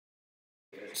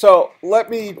So let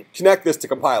me connect this to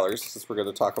compilers, since we're going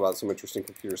to talk about some interesting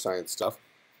computer science stuff.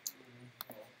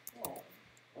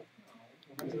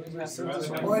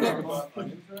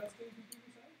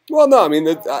 Well, no, I mean,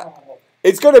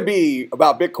 it's going to be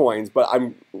about Bitcoins, but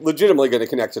I'm legitimately going to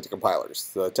connect it to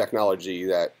compilers. The technology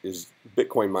that is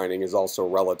Bitcoin mining is also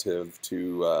relative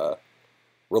to,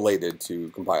 related to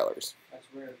compilers. That's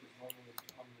rare.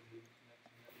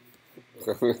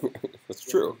 That's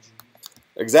true.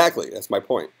 Exactly. That's my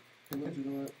point.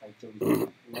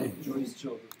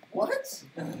 What?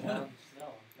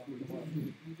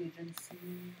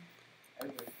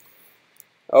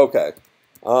 Okay.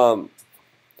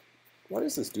 Why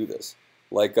does this do this?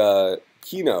 Like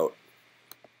Keynote,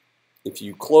 if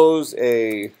you close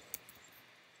a,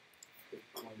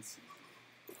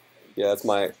 yeah,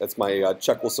 that's my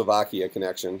Czechoslovakia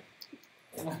connection.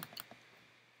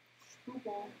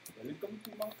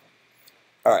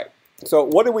 All right. So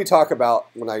what did we talk about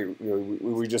when we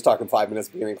were just talking 5 minutes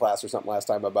beginning of class or something last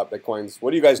time about Bitcoins? What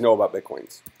do you guys know about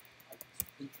Bitcoins?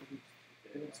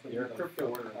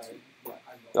 Cryptocurrency.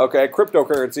 Okay,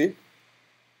 cryptocurrency.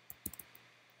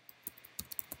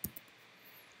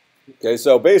 Okay,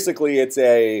 so basically it's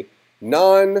a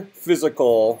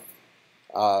non-physical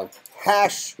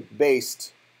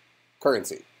hash-based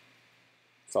currency.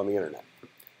 It's on the internet.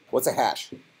 What's a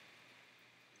hash?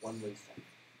 One-way cipher.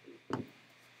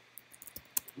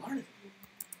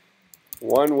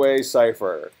 One-way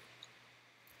cipher.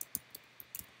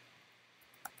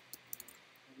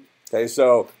 Okay,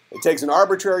 so it takes an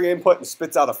arbitrary input and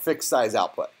spits out a fixed size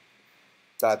output.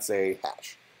 That's a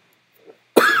hash.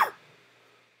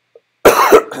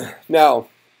 Now,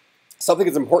 something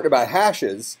that's important about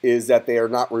hashes is that they are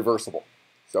not reversible.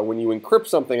 So when you encrypt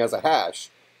something as a hash,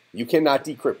 you cannot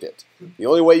decrypt it. The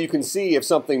only way you can see if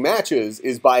something matches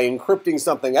is by encrypting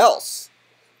something else.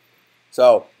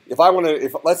 So if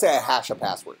let's say I hash a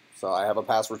password. So I have a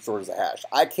password stored as a hash.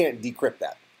 I can't decrypt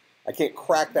that. I can't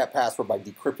crack that password by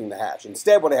decrypting the hash.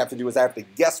 Instead, what I have to do is I have to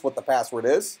guess what the password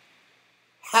is,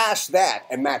 hash that,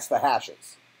 and match the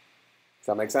hashes. Does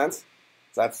that make sense?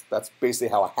 So that's basically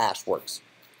how a hash works.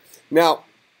 Now,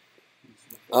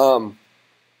 so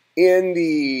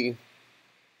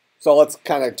let's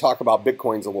kind of talk about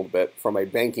Bitcoins a little bit from a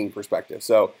banking perspective.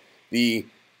 So the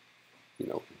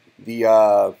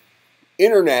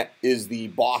internet is the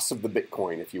boss of the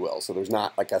Bitcoin, if you will. So there's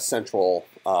not like a central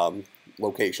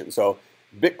location. So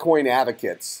Bitcoin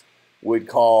advocates would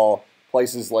call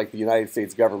places like the United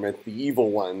States government the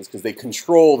evil ones because they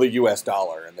control the U.S.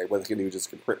 dollar and what they can do is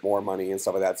just print more money and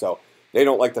stuff like that. So they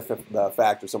don't like the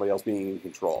fact of somebody else being in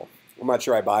control. I'm not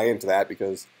sure I buy into that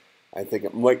because I think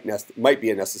it might be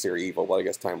a necessary evil, but I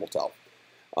guess time will tell.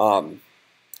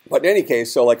 But in any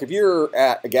case, so like if you're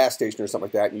at a gas station or something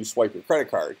like that and you swipe your credit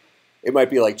card, it might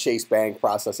be like Chase Bank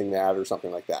processing that or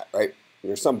something like that, right?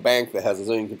 There's some bank that has a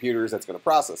zillion computers that's going to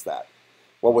process that.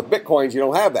 Well, with Bitcoins, you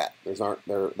don't have that.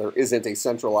 There isn't a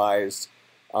centralized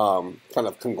kind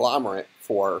of conglomerate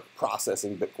for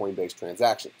processing Bitcoin-based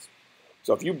transactions.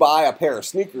 So if you buy a pair of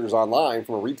sneakers online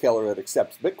from a retailer that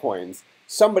accepts Bitcoins,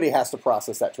 somebody has to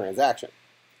process that transaction,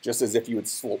 just as if you would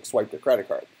swipe your credit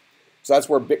card. So that's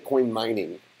where Bitcoin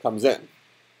mining comes in.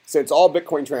 Since all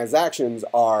Bitcoin transactions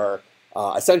are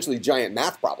essentially giant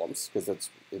math problems, because it's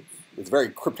very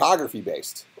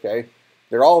cryptography-based, okay?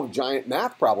 They're all giant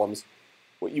math problems.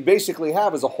 What you basically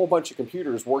have is a whole bunch of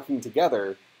computers working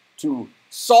together to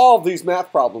solve these math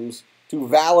problems to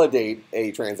validate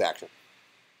a transaction.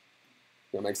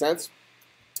 Does that make sense?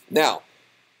 Now,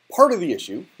 part of the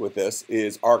issue with this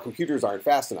is our computers aren't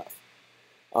fast enough.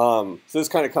 So this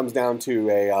kind of comes down to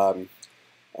a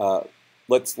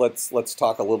let's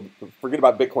talk a little. Forget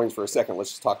about Bitcoins for a second.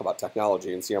 Let's just talk about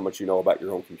technology and see how much you know about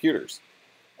your own computers.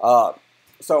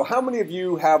 So how many of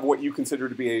you have what you consider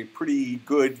to be a pretty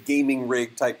good gaming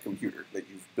rig type computer that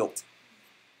you've built?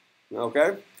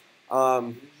 Okay.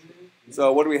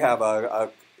 So what do we have?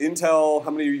 Intel. How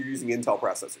many of you are using Intel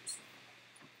processors?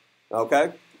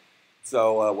 Okay.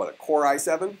 So what, a Core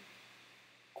i7?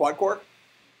 Quad core?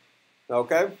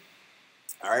 Okay.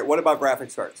 All right. What about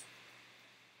graphics cards?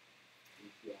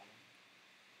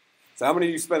 So how many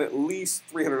of you spent at least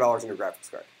 $300 on your graphics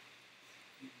card?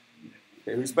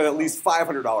 Okay, who spent at least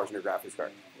 $500 on your graphics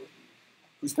card?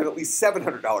 Who spent at least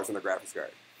 $700 on their graphics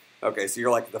card? Okay, so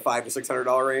you're like the $500 to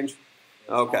 $600 range?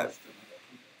 Okay.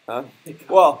 Huh?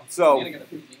 Well, so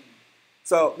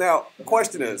now the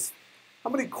question is, how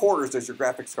many cores does your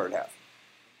graphics card have?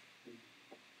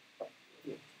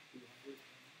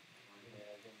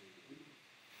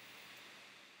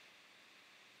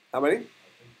 How many?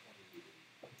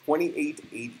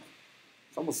 2880.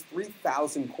 It's almost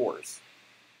 3,000 cores.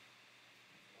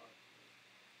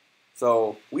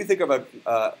 So we think of a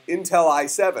Intel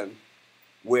i7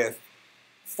 with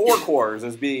 4 cores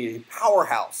as being a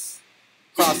powerhouse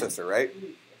processor, right?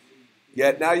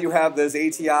 Yet now you have this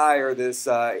ATI or this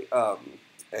NVIDIA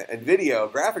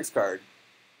graphics card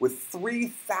with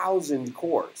 3,000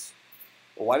 cores.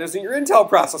 Well, why doesn't your Intel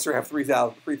processor have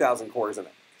 3,000 cores in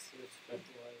it?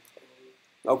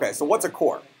 Okay, so what's a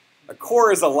core? A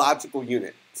core is a logical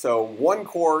unit. So 1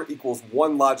 core equals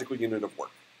 1 logical unit of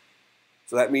work.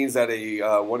 So that means that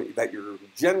that your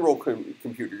general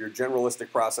computer, your generalistic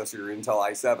processor, your Intel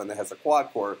i7 that has a quad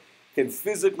core, can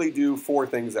physically do 4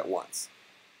 things at once.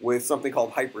 With something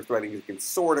called hyper-threading, you can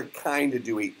sort of, kind of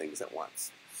do 8 things at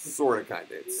once. Sort of, kind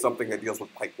of. It's something that deals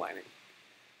with pipelining.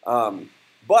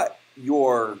 But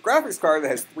your graphics card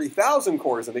that has 3,000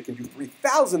 cores and it can do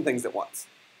 3,000 things at once.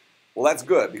 Well, that's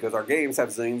good because our games have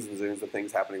zillions and zillions of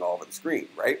things happening all over the screen,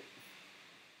 right?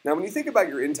 Now, when you think about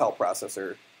your Intel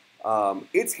processor,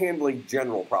 it's handling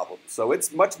general problems. So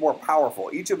it's much more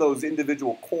powerful. Each of those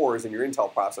individual cores in your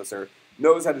Intel processor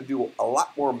knows how to do a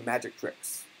lot more magic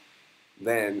tricks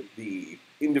than the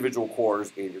individual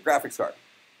cores in your graphics card.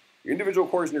 Your individual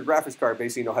cores in your graphics card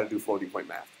basically know how to do floating point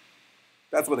math.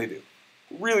 That's what they do.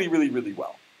 Really, really, really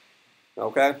well.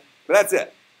 Okay? But that's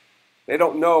it. They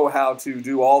don't know how to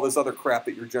do all this other crap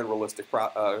that your generalistic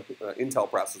Intel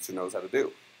processor knows how to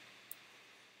do.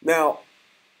 Now,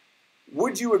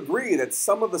 would you agree that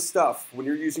some of the stuff, when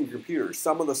you're using computers,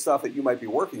 some of the stuff that you might be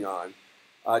working on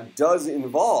does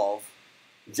involve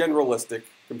generalistic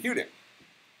computing?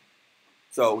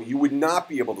 So you would not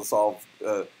be able to solve,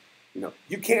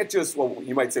 you can't just, well,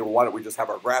 you might say, well, why don't we just have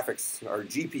our graphics, our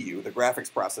GPU, the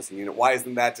graphics processing unit, why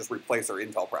doesn't that just replace our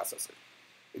Intel processor?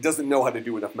 It doesn't know how to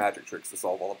do enough magic tricks to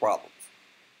solve all the problems.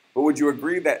 But would you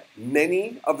agree that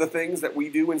many of the things that we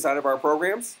do inside of our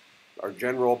programs, our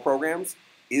general programs,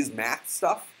 is math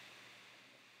stuff?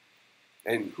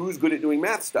 And who's good at doing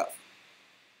math stuff?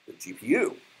 The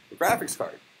GPU, the graphics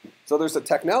card. So there's a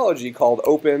technology called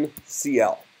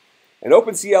OpenCL. And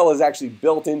OpenCL is actually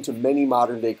built into many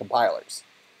modern-day compilers,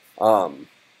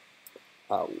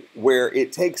 where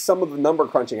it takes some of the number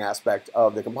crunching aspect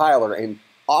of the compiler and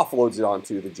offloads it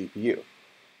onto the GPU.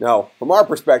 Now, from our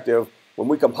perspective, when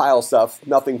we compile stuff,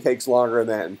 nothing takes longer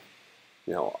than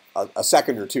a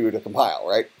second or two to compile,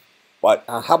 right? But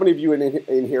how many of you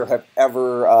in here have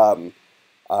ever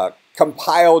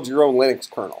compiled your own Linux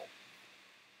kernel?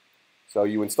 So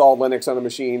you installed Linux on a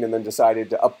machine and then decided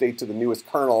to update to the newest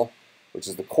kernel, which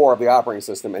is the core of the operating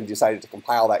system, and decided to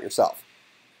compile that yourself.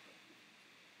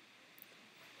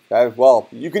 Okay, well,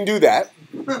 you can do that,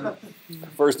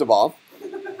 first of all.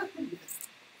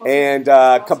 And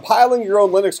compiling your own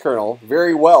Linux kernel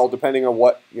very well, depending on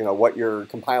what you're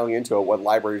compiling into it, what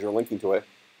libraries you're linking to it,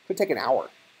 could take an hour.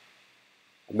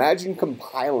 Imagine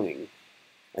compiling,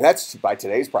 and that's by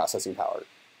today's processing power.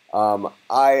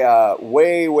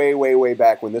 Way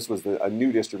back when this was a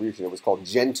new distribution, it was called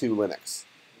Gen 2 Linux.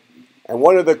 And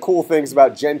one of the cool things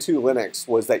about Gen 2 Linux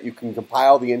was that you can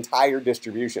compile the entire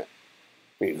distribution.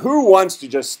 I mean, who wants to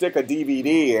just stick a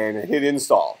DVD and hit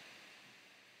install?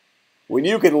 When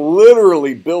you can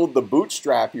literally build the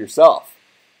bootstrap yourself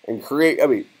and create,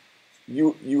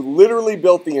 you literally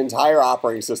built the entire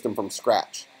operating system from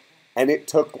scratch. And it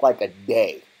took like a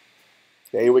day.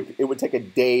 Okay? It would take a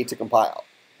day to compile.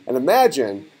 And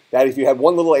imagine that if you had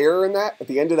one little error in that, at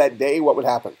the end of that day, what would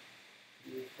happen?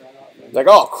 Like,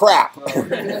 oh, crap.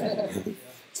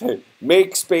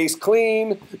 Make space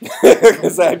clean,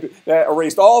 because that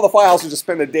erased all the files to just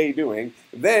spend a day doing.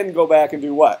 Then go back and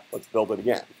do what? Let's build it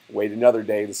again. Wait another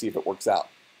day to see if it works out.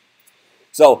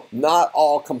 So not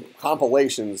all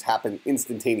compilations happen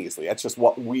instantaneously. That's just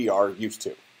what we are used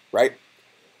to, right?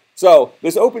 So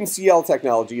this OpenCL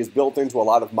technology is built into a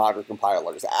lot of modern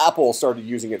compilers. Apple started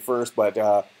using it first, but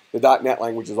the .NET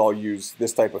languages all use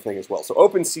this type of thing as well. So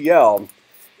OpenCL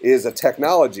is a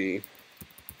technology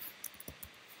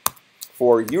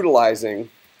for utilizing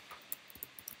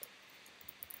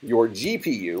your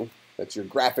GPU, that's your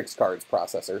graphics cards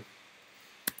processor,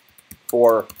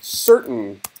 for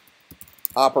certain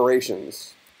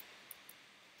operations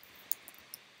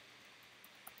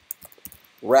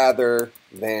rather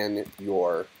than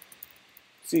your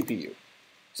CPU.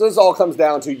 So this all comes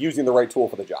down to using the right tool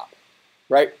for the job,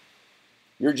 right?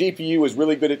 Your GPU is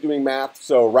really good at doing math,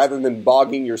 so rather than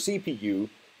bogging your CPU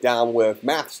down with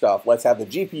math stuff, let's have the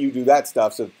GPU do that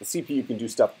stuff so that the CPU can do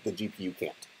stuff that the GPU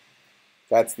can't.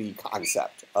 That's the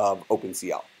concept of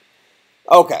OpenCL.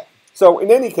 Okay, so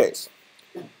in any case,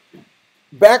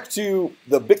 back to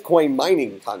the Bitcoin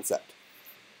mining concept.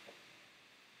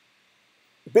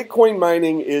 Bitcoin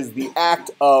mining is the act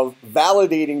of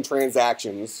validating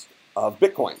transactions of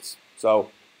Bitcoins.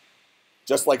 So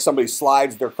just like somebody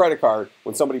slides their credit card,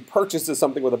 when somebody purchases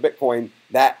something with a Bitcoin,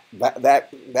 that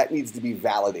needs to be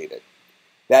validated.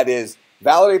 That is,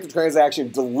 validate the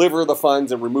transaction, deliver the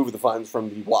funds, and remove the funds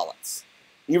from the wallets.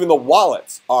 Even the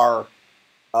wallets are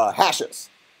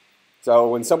hashes. So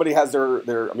when somebody has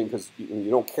their I mean, because you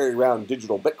don't carry around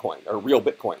digital Bitcoin or real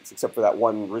Bitcoins, except for that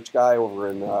one rich guy over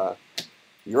in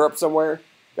Europe somewhere.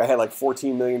 Guy had like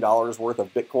 $14 million worth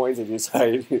of Bitcoins and he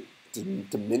decided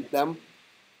to mint them.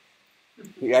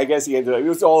 I guess he ended up, it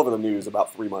was all over the news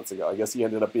about 3 months ago. I guess he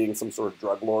ended up being some sort of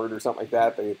drug lord or something like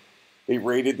that. They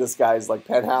raided this guy's like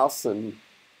penthouse and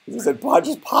he said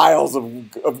just piles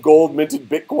of gold minted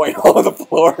Bitcoin all on the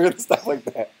floor and stuff like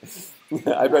that.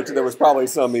 I bet you there was probably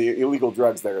some illegal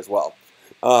drugs there as well.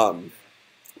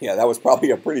 Yeah, that was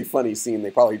probably a pretty funny scene. They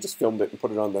probably just filmed it and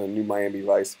put it on the new Miami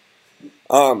Vice.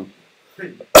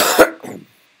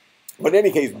 But in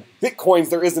any case, Bitcoins,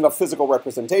 there isn't a physical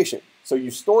representation. So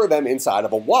you store them inside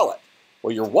of a wallet.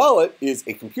 Well, your wallet is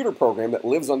a computer program that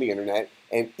lives on the internet,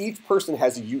 and each person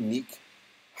has a unique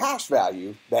hash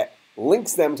value that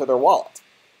links them to their wallet.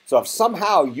 So if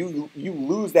somehow you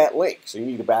lose that link, so you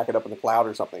need to back it up in the cloud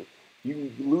or something,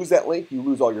 you lose that link, you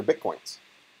lose all your Bitcoins.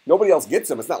 Nobody else gets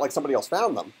them. It's not like somebody else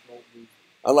found them.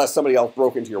 Unless somebody else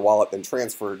broke into your wallet, then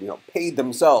transferred, paid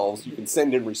themselves. You can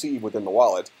send and receive within the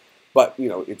wallet. But,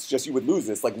 it's just you would lose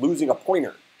it. It's like losing a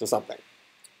pointer to something.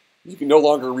 You can no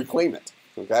longer reclaim it,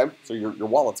 okay? So your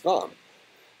wallet's gone.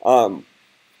 But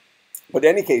in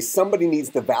any case, somebody needs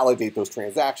to validate those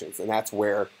transactions, and that's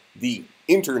where the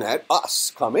internet,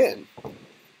 us, come in.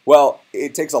 Well,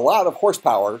 it takes a lot of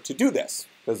horsepower to do this,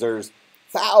 because there's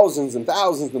thousands and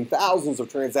thousands and thousands of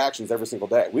transactions every single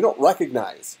day. We don't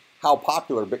recognize how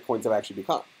popular Bitcoins have actually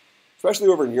become, especially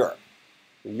over in Europe.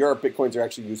 In Europe, Bitcoins are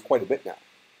actually used quite a bit now.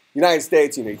 United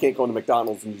States, you can't go into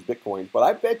McDonald's and use Bitcoin, but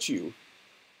I bet you,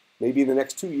 maybe in the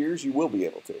next 2 years, you will be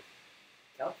able to.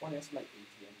 California has like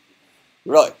ATM.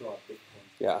 Really?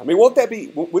 Yeah. I mean, wouldn't that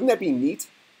be neat?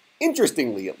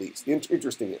 Interesting at least,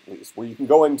 where you can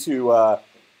go into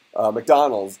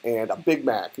McDonald's and a Big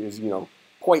Mac is,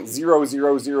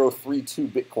 0.00032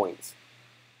 Bitcoins.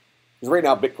 Because right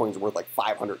now, Bitcoins are worth like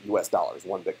 $500 US,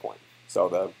 one Bitcoin. So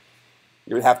there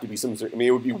would have to be some,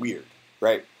 it would be weird,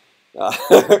 right?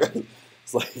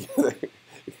 It's like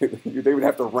they would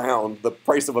have to round the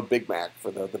price of a Big Mac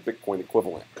for the Bitcoin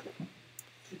equivalent.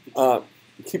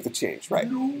 Keep the change, right?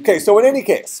 Okay, so in any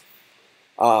case,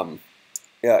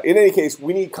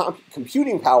 we need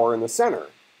computing power in the center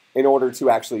in order to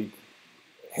actually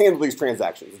handle these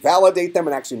transactions, validate them,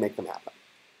 and actually make them happen.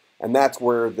 And that's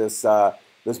where this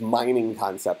mining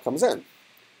concept comes in.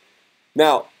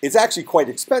 Now, it's actually quite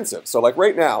expensive. So like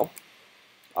right now,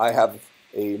 I have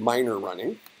a miner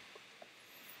running,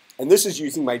 and this is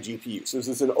using my GPU. So this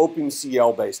is an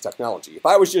OpenCL-based technology. If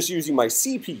I was just using my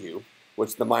CPU,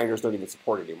 which the miners don't even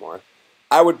support anymore,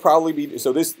 I would probably be,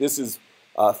 so this is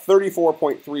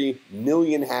 34.3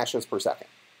 million hashes per second.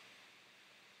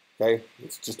 Okay,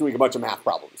 it's just doing a bunch of math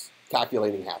problems,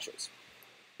 calculating hashes.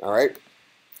 All right,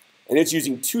 and it's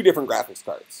using 2 different graphics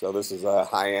cards. So this is a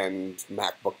high-end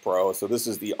MacBook Pro. So this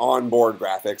is the onboard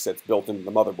graphics that's built into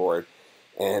the motherboard.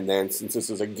 And then since this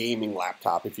is a gaming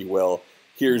laptop, if you will,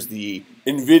 here's the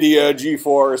NVIDIA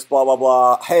GeForce, blah, blah,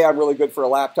 blah. Hey, I'm really good for a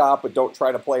laptop, but don't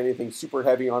try to play anything super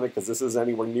heavy on it because this isn't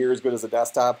anywhere near as good as a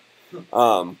desktop.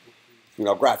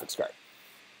 Graphics card.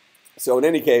 So in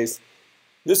any case,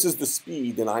 this is the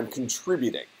speed that I'm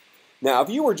contributing. Now, if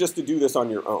you were just to do this on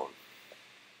your own,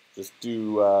 just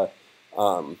do,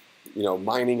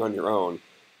 mining on your own,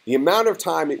 the amount of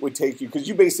time it would take you, because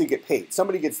you basically get paid.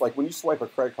 Somebody gets, like, when you swipe a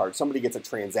credit card, somebody gets a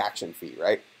transaction fee,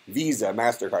 right? Visa,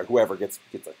 MasterCard, whoever gets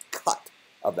a cut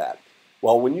of that.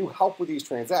 Well, when you help with these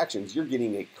transactions, you're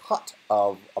getting a cut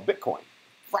of a Bitcoin.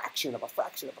 Fraction of a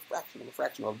fraction of a fraction of a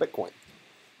fraction of a Bitcoin.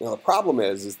 Now, the problem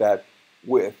is that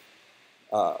with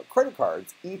credit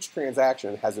cards, each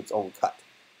transaction has its own cut.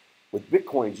 With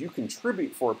Bitcoins, you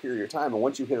contribute for a period of time, and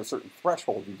once you hit a certain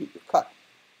threshold, you get your cut.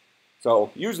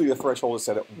 So usually the threshold is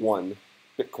set at 1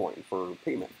 Bitcoin for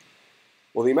payment.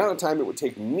 Well, the amount of time it would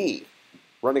take me,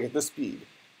 running at this speed,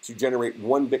 to generate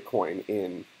 1 Bitcoin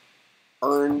in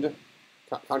earned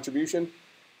contribution,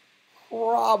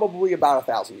 probably about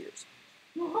 1,000 years.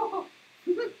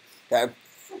 Okay?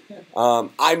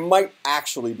 I might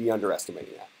actually be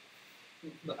underestimating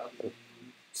that.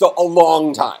 So a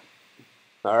long time.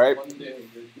 All right? One day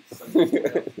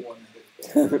you're have 1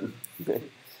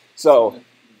 Bitcoin.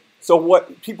 So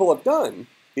what people have done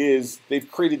is they've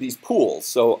created these pools.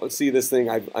 So see this thing,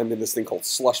 I'm in this thing called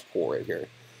slush pool right here.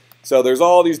 So there's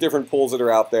all these different pools that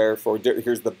are out there.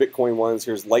 Here's the Bitcoin ones.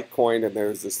 Here's Litecoin, and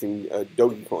there's this thing,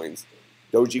 Doge coins.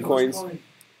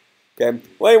 Okay.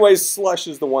 Well, anyways, Slush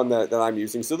is the one that I'm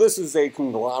using. So this is a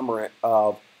conglomerate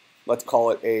of, let's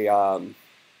call it a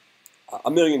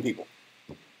million people.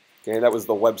 Okay, that was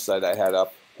the website I had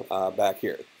up back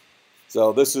here.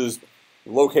 So this is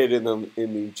located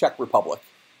in the Czech Republic,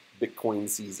 Bitcoin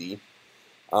CZ.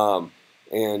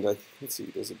 And let's see,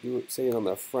 does it say it on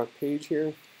the front page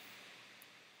here?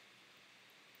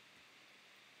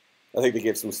 I think they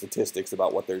give some statistics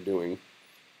about what they're doing.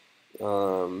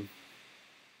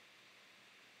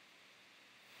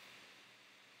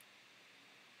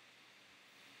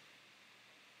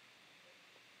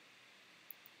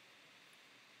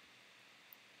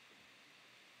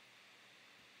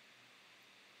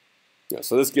 Yeah,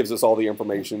 so this gives us all the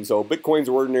information. So Bitcoins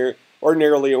are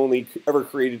ordinarily only ever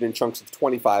created in chunks of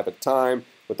 25 at a time,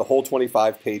 with the whole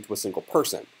 25 paid to a single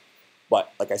person.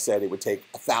 But like I said, it would take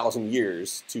 1,000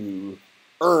 years to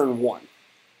earn one.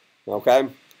 Okay?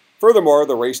 Furthermore,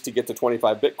 the race to get to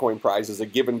 25 Bitcoin prize is a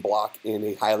given block in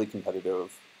a highly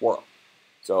competitive world.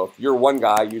 So if you're one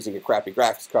guy using a crappy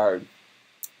graphics card,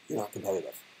 you're not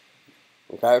competitive.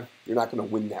 Okay? You're not going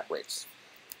to win that race.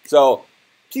 So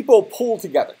people pull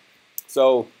together.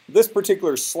 So this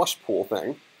particular slush pool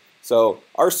thing, so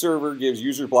our server gives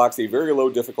user blocks a very low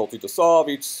difficulty to solve.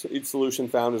 Each solution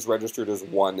found is registered as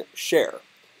one share.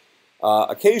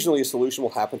 Occasionally, a solution will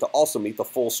happen to also meet the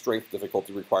full strength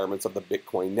difficulty requirements of the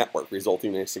Bitcoin network,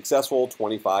 resulting in a successful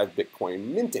 25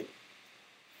 Bitcoin minting.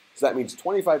 So that means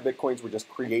 25 Bitcoins were just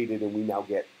created and we now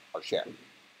get our share.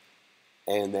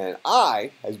 And then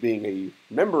I, as being a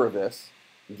member of this,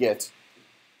 get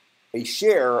a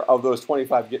share of those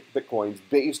 25 Bitcoins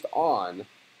based on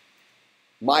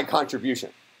my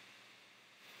contribution.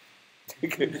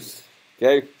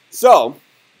 Okay, so,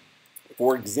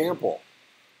 for example,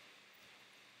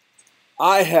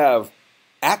 I have,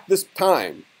 at this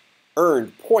time,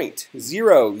 earned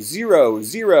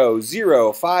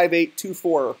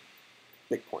 0.00005824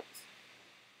 Bitcoins.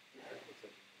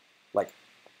 Like,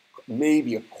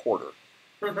 maybe a quarter.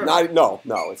 No,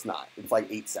 it's not. It's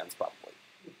like 8 cents probably.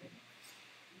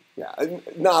 Yeah,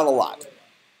 not a lot.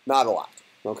 Not a lot,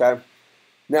 okay?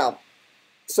 Now,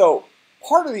 so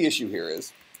part of the issue here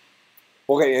is,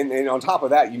 okay, and on top of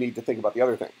that, you need to think about the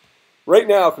other thing. Right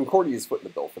now, Concordia is footing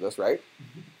the bill for this, right?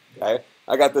 Okay,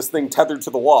 I got this thing tethered to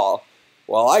the wall.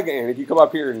 Well, and if you come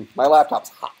up here, and my laptop's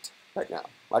hot right now.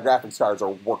 My graphics cards are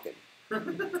working,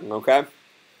 okay?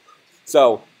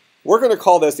 So we're going to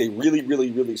call this a really,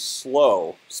 really, really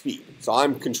slow speed. So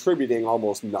I'm contributing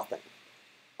almost nothing.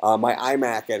 My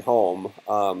iMac at home,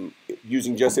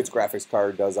 using just its graphics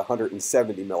card, does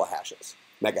 170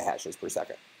 megahashes per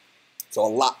second. So a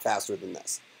lot faster than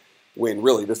this. When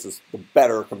really this is the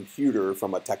better computer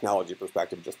from a technology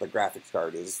perspective. Just the graphics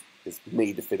card is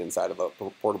made to fit inside of a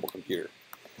portable computer.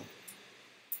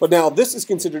 But now this is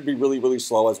considered to be really, really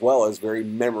slow, as well as very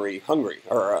memory hungry,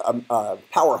 or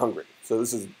power hungry. So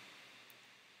this is,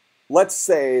 let's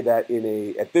say that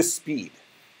at this speed,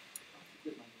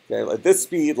 okay, at this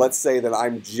speed, let's say that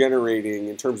I'm generating,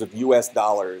 in terms of US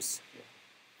dollars,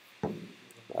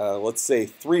 let's say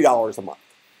 $3 a month,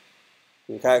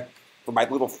 okay, for my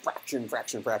little fraction of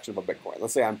a Bitcoin.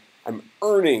 Let's say I'm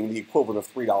earning the equivalent of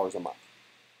 $3 a month.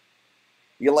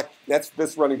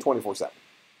 That's running 24/7.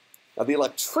 Now the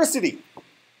electricity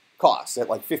cost at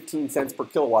like 15 cents per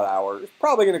kilowatt hour is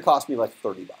probably going to cost me like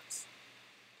 $30.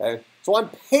 Okay, so I'm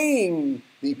paying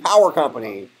the power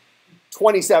company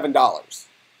 $27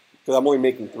 because I'm only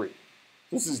making 3.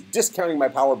 This is discounting my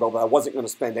power bill that I wasn't going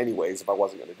to spend anyways if I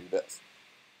wasn't going to do this.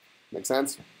 Make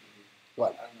sense?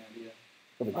 What? I have an idea.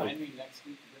 Remind me next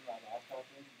week to bring my laptop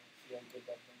in and see how good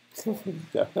that thing is.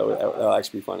 Yeah, that'll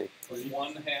actually be funny. For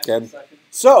 1/2 Okay. second.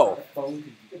 So,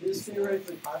 It is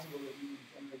theoretically possible that you can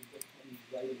generate Bitcoin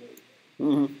right away.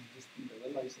 mhm. Just be the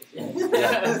prices.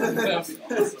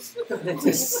 That'd be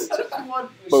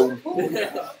awesome. Boom.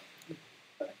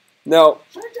 Now,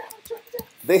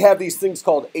 they have these things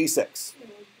called ASICs,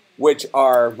 which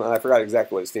are, I forgot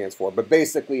exactly what it stands for, but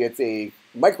basically it's a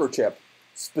microchip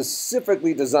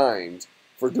specifically designed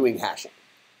for doing hashing.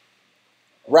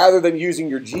 Rather than using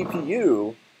your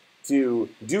GPU to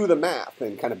do the math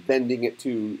and kind of bending it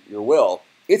to your will,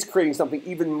 it's creating something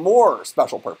even more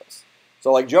special purpose.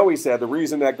 So like Joey said, the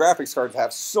reason that graphics cards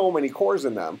have so many cores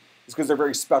in them is because they're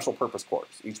very special purpose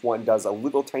cores. Each one does a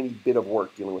little tiny bit of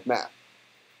work dealing with math.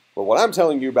 But what I'm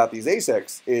telling you about these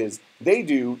ASICs is they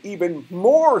do even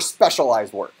more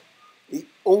specialized work. They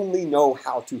only know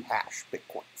how to hash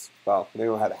Bitcoins. Well, they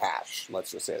know how to hash, let's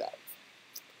just say that.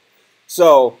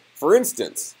 So, for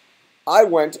instance, I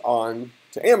went on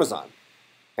to Amazon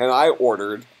and I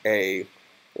ordered it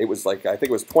was like, I think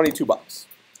it was 22 bucks.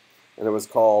 And it was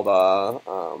called, I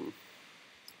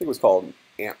think it was called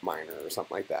Antminer or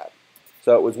something like that.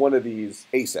 So it was one of these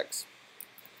ASICs.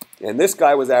 And this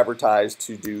guy was advertised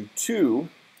to do 2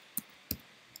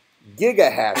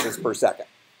 gigahashes per second.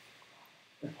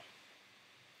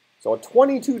 So a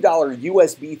 $22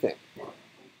 USB thing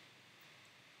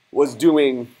was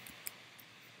doing,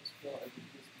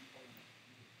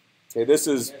 okay, this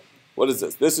is, what is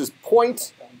this? This is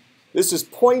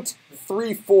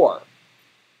 0.34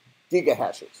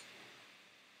 gigahashes,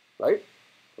 right?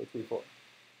 0.34,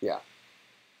 yeah.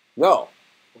 No,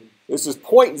 this is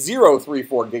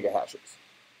 0.034 gigahashes.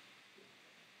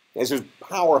 It's just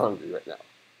power hungry right now,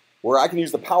 where I can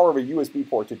use the power of a USB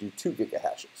port to do 2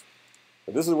 gigahashes.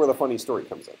 But this is where the funny story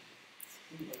comes in.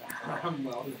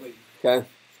 Okay,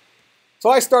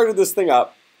 so I started this thing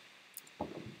up,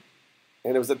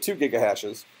 and it was at 2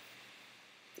 gigahashes.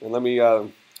 And let me,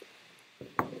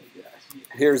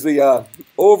 here's the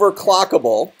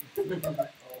overclockable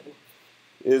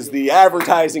is the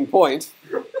advertising point.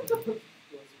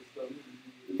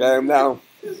 Okay, now,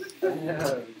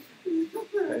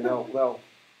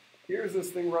 here's this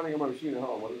thing running on my machine at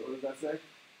home. What does that say?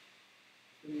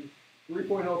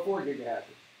 3.04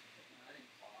 gigahashes.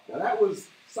 Now that was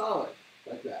solid,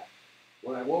 like that.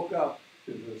 When I woke up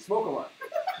to the smoke alarm.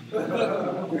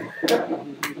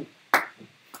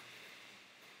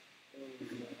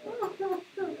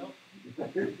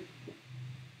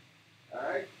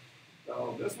 Alright,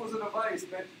 so this was a device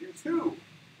meant to do 2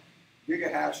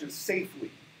 gigahashes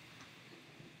safely.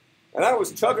 And I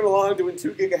was chugging along doing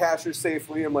 2 gigahashes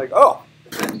safely. I'm like, oh,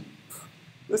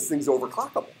 this thing's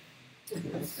overclockable.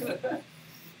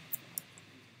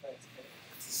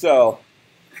 So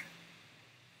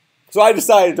I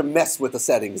decided to mess with the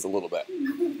settings a little bit.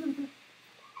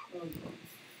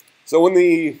 So when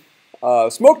the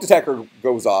smoke detector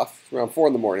goes off around 4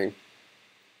 in the morning,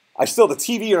 I still have the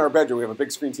TV in our bedroom. We have a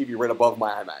big screen TV right above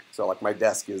my iMac. So like my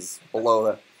desk is below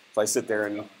the, so I sit there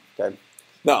and, okay.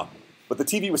 No, but the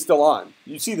TV was still on.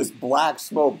 You see this black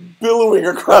smoke billowing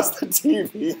across the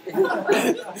TV.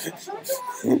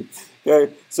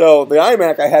 Okay, so the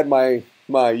iMac, I had my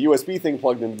USB thing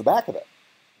plugged into the back of it.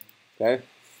 Okay.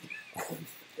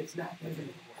 It's not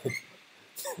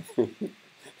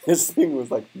This thing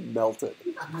was like melted.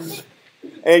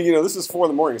 And you know, this is 4 in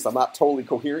the morning, so I'm not totally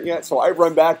coherent yet. So I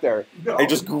run back there and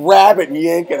just grab it and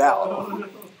yank it out.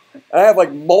 And I have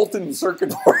like molten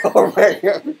circuit board all over my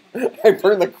hand. I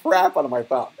burned the crap out of my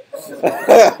thumb.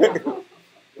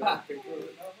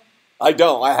 I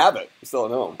don't. I have it. Still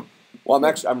at home. Well,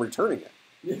 I'm returning it.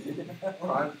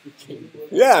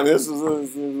 Yeah, I mean, this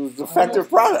is a defective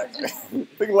product. The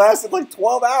thing lasted like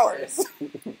 12 hours.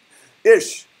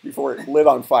 Ish, before it lit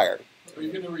on fire. Are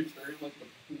you going to return like the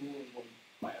pool of like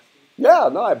plastic? Yeah,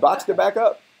 no, I boxed it back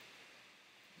up.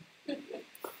 I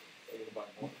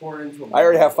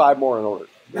already have 5 more in order.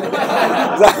 You need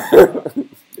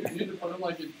to put them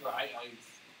like in dry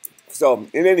ice. So,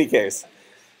 in any case,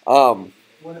 yeah,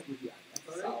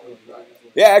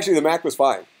 actually the Mac was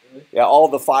fine. Yeah, all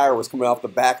the fire was coming off the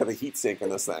back of the heatsink in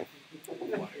this thing.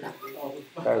 all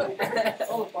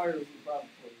the fire was the problem.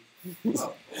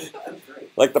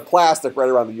 Like the plastic right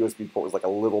around the USB port was like a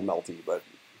little melty, but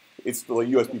the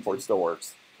USB port still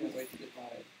works. Can't wait to get my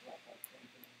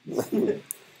laptop.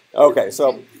 Okay,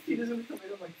 so He doesn't come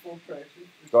in on like full traction.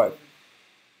 go ahead.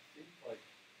 Seems like,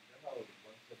 you know how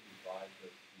 175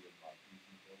 does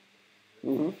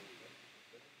the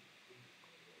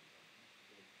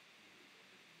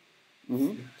PC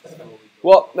build?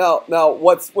 Well, now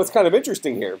what's kind of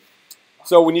interesting here?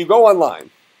 So when you go online,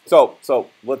 so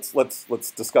let's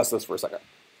discuss this for a second.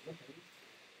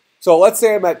 So let's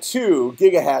say I'm at 2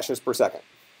 gigahashes per second.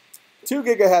 2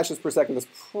 gigahashes per second is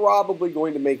probably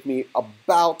going to make me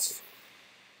about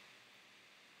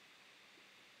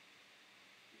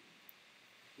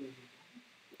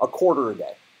a quarter a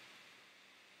day.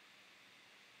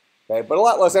 Okay, but a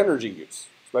lot less energy use,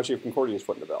 especially if Concordia is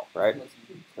footing the bill, right?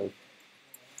 Okay.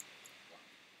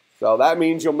 So that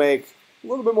means you'll make a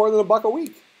little bit more than $1 a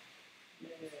week.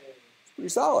 It's pretty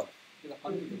solid.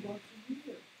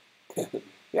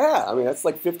 Yeah, I mean that's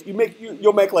like 50.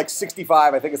 You'll make like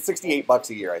 65. I think it's $68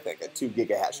 a year. I think at 2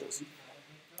 gigahashes.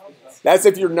 That's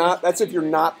if you're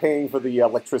not paying for the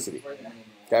electricity.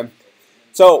 Okay.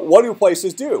 So what do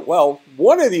places do? Well,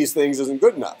 one of these things isn't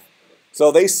good enough.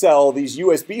 So they sell these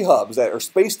USB hubs that are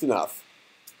spaced enough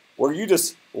where you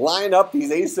just line up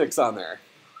these ASICs on there.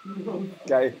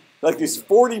 Okay. Like these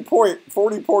 40-port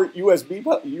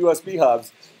USB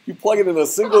hubs, you plug it in a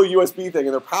single USB thing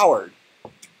and they're powered.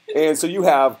 And so you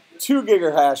have 2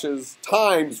 gigahashes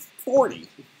times 40.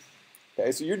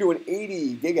 Okay, so you're doing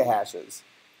 80 gigahashes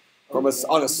from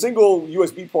on a single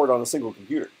USB port on a single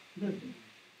computer.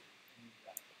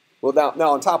 Well,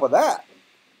 now on top of that,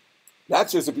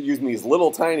 that's just if you're using these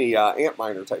little tiny amp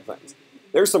miner type things.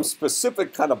 There's some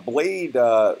specific kind of blade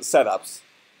setups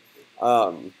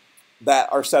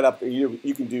that are set up.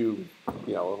 You can do,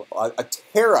 a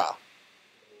tera.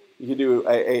 You can do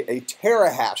a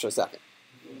terahash a second.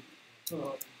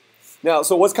 Now,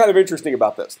 so what's kind of interesting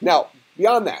about this? Now,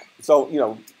 beyond that, so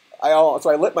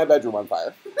I lit my bedroom on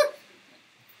fire.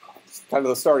 It's kind of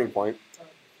the starting point.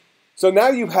 So now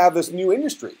you have this new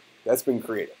industry that's been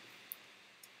created.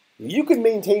 You can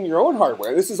maintain your own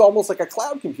hardware. This is almost like a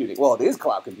cloud computing. Well, it is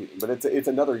cloud computing, but it's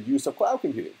another use of cloud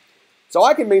computing. So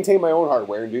I can maintain my own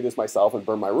hardware and do this myself and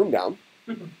burn my room down.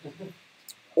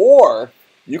 Or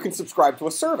you can subscribe to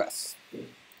a service.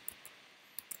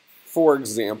 For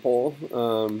example,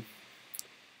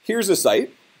 here's a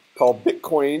site called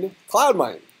Bitcoin Cloud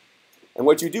Mining. And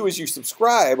what you do is you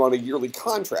subscribe on a yearly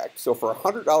contract. So for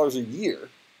 $100 a year,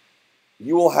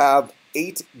 you will have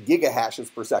 8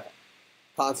 gigahashes per second,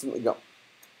 constantly going.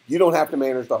 You don't have to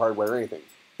manage the hardware or anything.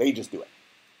 They just do it.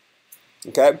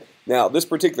 Okay? Now, this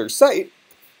particular site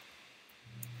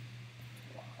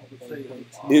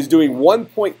is doing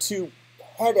 1.2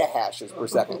 petahashes per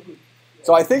second.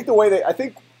 So I think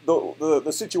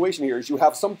the situation here is you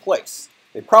have some place.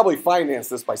 They probably financed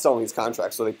this by selling these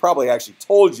contracts, so they probably actually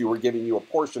told you we're giving you a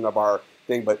portion of our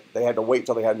thing, but they had to wait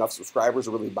till they had enough subscribers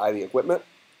to really buy the equipment.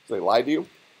 So they lied to you,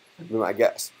 would be my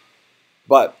guess.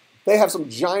 But they have some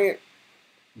giant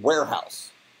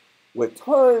warehouse with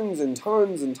tons and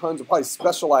tons and tons of probably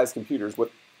specialized computers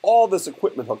with all this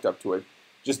equipment hooked up to it,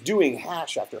 just doing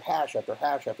hash after hash after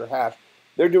hash after hash.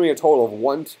 They're doing a total of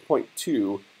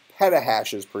 1.2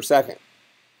 petahashes per second.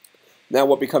 Now,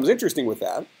 what becomes interesting with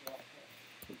that?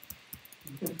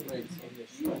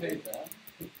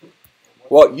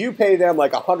 Well, you pay them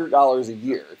like $100 a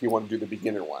year if you want to do the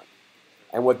beginner one.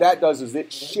 And what that does is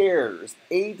it shares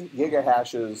 8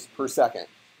 gigahashes per second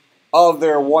of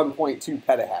their 1.2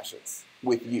 petahashes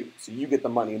with you. So you get the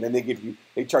money, and then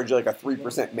they charge you like a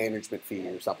 3% management fee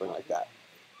or something like that.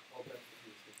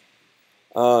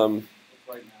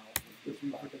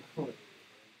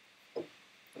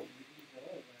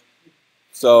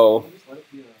 So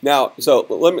now,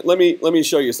 let me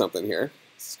show you something here.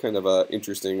 It's kind of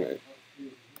interesting.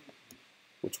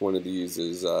 Which one of these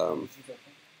is? I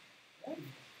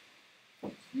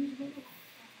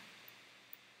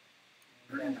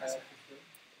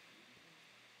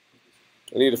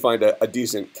need to find a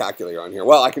decent calculator on here.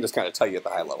 Well, I can just kind of tell you at the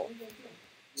high level.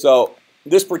 So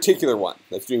this particular one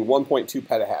that's doing 1.2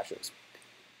 petahashes.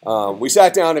 We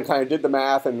sat down and kind of did the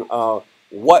math and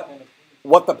what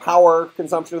the power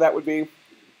consumption of that would be.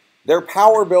 Their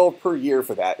power bill per year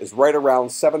for that is right around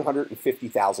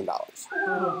 $750,000.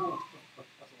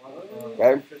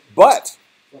 Okay, but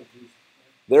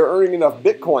they're earning enough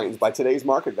bitcoins by today's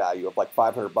market value of like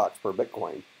 $500 per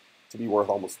bitcoin to be worth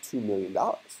almost $2 million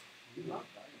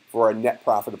for a net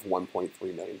profit of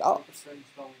 $1.3 million.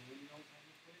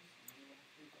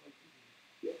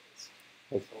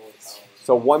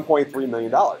 So $1.3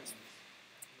 million.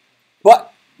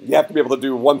 But you have to be able to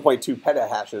do 1.2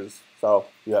 petahashes. So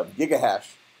you have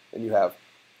gigahash, then you have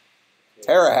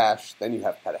terahash, then you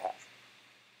have petahash.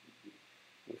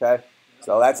 Okay?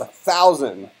 So that's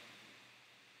 1,000.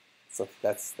 So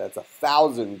that's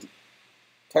 1,000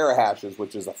 terahashes,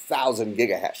 which is 1,000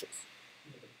 gigahashes.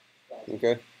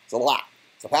 Okay? It's a lot.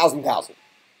 It's 1,000.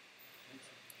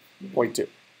 0.2.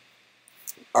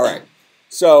 All right.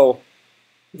 So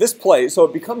this plays, so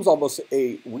it becomes almost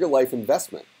a real-life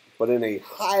investment, but in a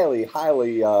highly,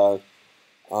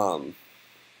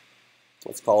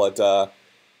 let's call it,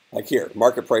 like here,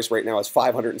 market price right now is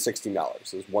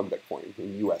 $516 is one Bitcoin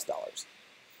in US dollars.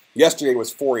 Yesterday it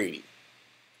was $480.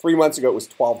 3 months ago it was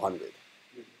 $1,200.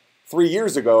 3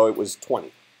 years ago it was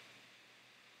 $20.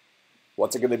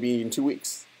 What's it going to be in 2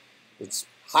 weeks? It's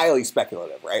highly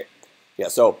speculative, right? Yeah,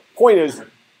 so point is,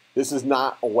 this is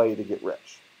not a way to get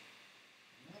rich.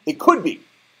 It could be.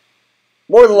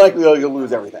 More than likely you'll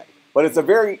lose everything. But it's a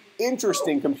very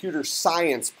interesting computer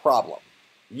science problem,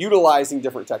 utilizing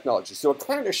different technologies. So it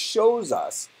kind of shows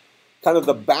us kind of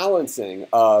the balancing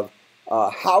of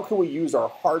how can we use our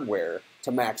hardware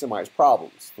to maximize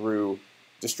problems through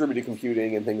distributed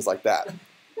computing and things like that.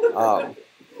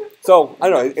 So I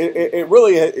don't know. It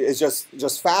really is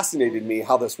just fascinated me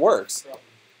how this works.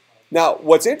 Now,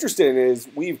 what's interesting is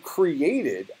we've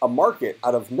created a market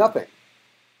out of nothing.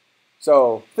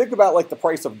 So think about like the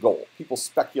price of gold. People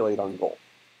speculate on gold.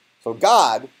 So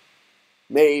God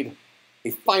made a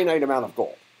finite amount of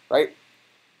gold, right?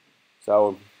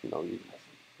 So, you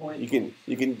can,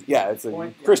 yeah, it's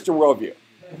a Christian worldview.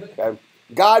 Okay?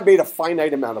 God made a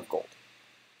finite amount of gold.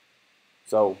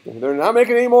 So they're not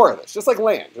making any more of this, just like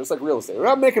land, just like real estate. They're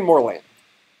not making more land.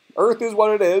 Earth is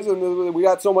what it is, and we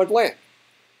got so much land.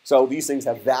 So these things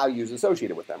have values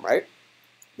associated with them, right?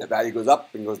 That value goes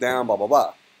up and goes down, blah, blah,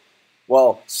 blah.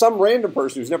 Well, some random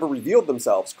person who's never revealed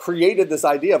themselves created this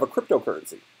idea of a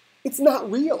cryptocurrency. It's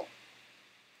not real.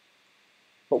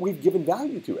 But we've given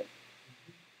value to it.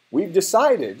 We've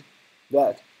decided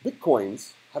that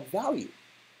Bitcoins have value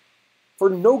for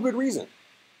no good reason,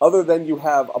 other than you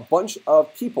have a bunch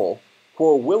of people who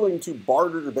are willing to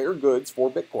barter their goods for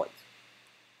Bitcoins.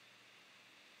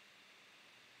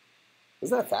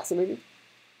 Isn't that fascinating?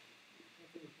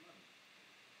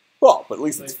 Well, but at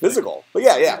least it's physical. But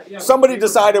yeah. Somebody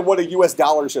decided what a US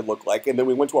dollar should look like, and then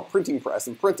we went to a printing press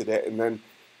and printed it, and then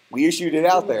we issued it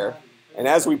out there. And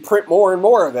as we print more and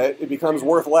more of it, it becomes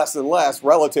worth less and less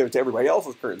relative to everybody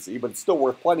else's currency, but it's still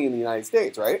worth plenty in the United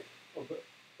States, right? Well, but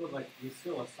like, we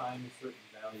still assign a certain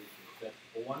value to that.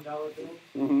 A $1 bill,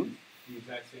 the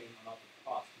exact same amount of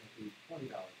cost can be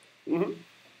 $20 bill.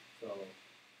 So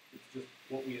it's just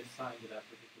what we assign to that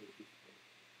particular piece of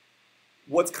paper.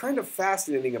 What's kind of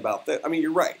fascinating about this, I mean,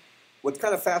 you're right. What's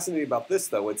kind of fascinating about this,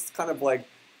 though, it's kind of like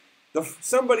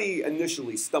somebody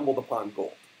initially stumbled upon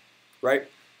gold, right?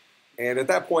 And at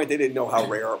that point, they didn't know how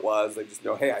rare it was. They just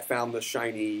know, hey, I found this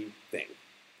shiny thing.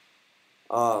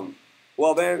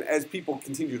 Well, then, as people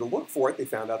continue to look for it, they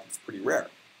found out it's pretty rare.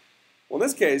 Well, in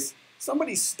this case,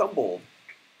 somebody stumbled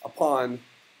upon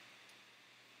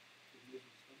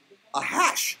a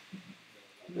hash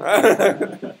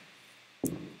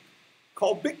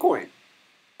called Bitcoin.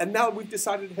 And now we've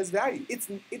decided it has value.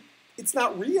 It's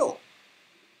not real.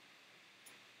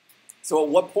 So at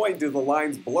what point do the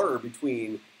lines blur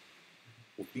between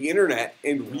the internet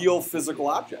and real physical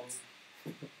objects?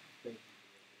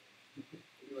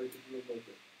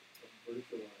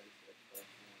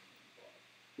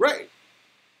 Right.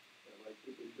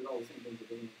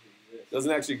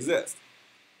 Doesn't actually exist.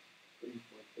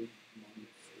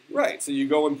 Right. So you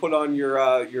go and put on your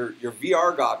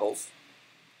VR goggles.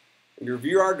 And your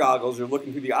VR goggles, you're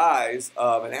looking through the eyes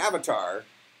of an avatar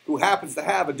who happens to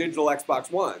have a digital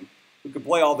Xbox One, who can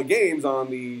play all the games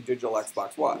on the digital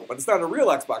Xbox One. But it's not a real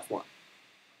Xbox One.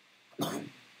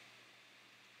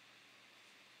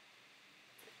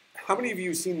 How many of you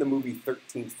have seen the movie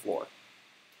 13th Floor?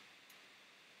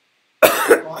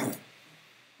 Have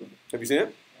you seen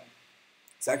it?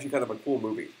 It's actually kind of a cool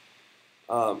movie,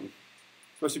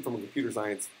 especially from a computer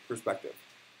science perspective.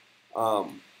 I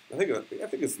think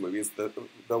it's the movie. It's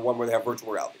the one where they have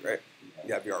virtual reality, right?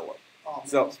 Yeah, VR one. Oh, man,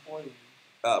 So,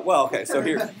 well, okay. So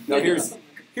here's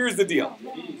the deal.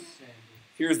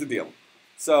 Here's the deal.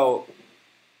 So,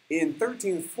 in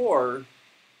 13th Floor,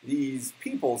 these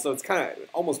people. So it's kind of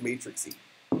almost Matrixy.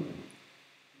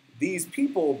 These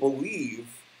people believe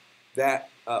that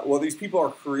these people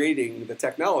are creating the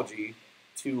technology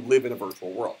to live in a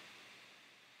virtual world.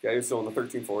 Okay, so on the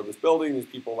 13th floor of this building, these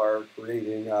people are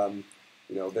creating,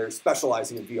 they're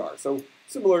specializing in VR. So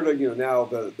similar to, now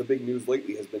the big news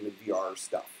lately has been the VR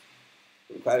stuff.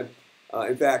 Okay,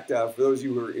 in fact, for those of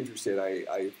you who are interested,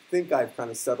 I think I've kind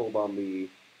of settled on the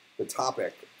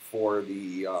topic for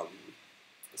the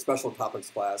special topics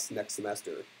class next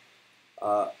semester.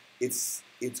 It's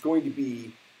going to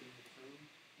be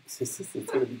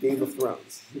Game of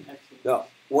Thrones. No,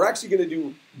 we're actually going to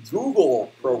do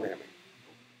Google programming.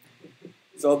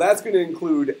 So that's going to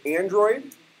include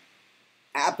Android,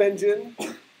 App Engine,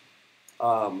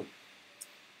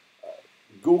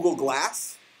 Google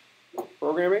Glass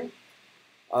programming,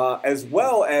 as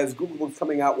well as Google is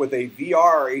coming out with a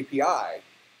VR API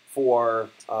for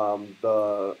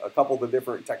a couple of the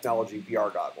different technology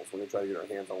VR goggles. We're going to try to get our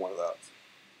hands on one of those.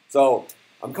 So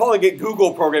I'm calling it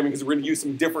Google programming because we're going to use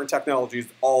some different technologies,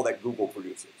 all that Google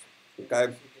produces.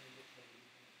 Okay?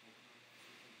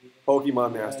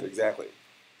 Pokemon Master, exactly.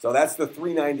 So that's the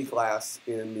 390 class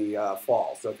in the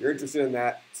fall. So if you're interested in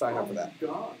that, sign up for that.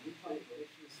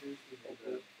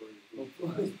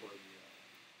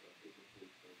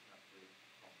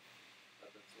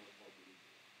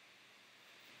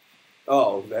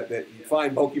 Oh, that you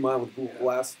find Pokemon with Google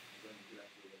Glass?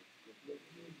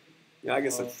 Yeah, I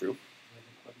guess that's true.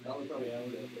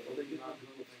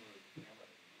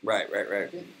 Right.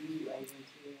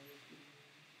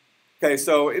 Okay,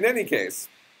 so in any case,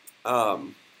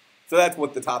 so that's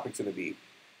what the topic's going to be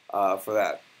for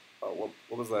that. What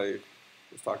was I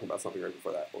was talking about something right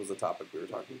before that? What was the topic we were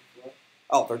talking about?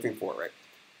 Oh, 13.4, right.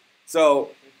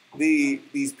 So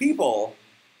these people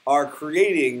are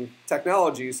creating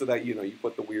technology so that, you know, you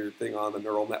put the weird thing on the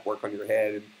neural network on your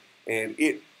head and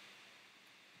it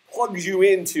plugs you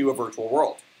into a virtual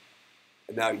world.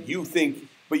 And now you think,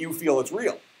 but you feel it's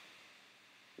real.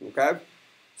 Okay?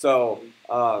 So,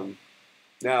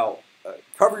 now,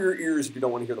 cover your ears if you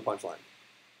don't want to hear the punchline.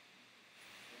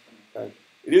 Okay?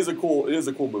 It is a cool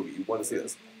movie. You want to see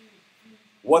this.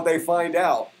 What they find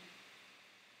out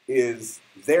is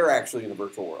they're actually in a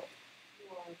virtual world.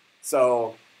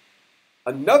 So,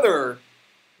 another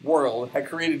world had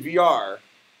created VR,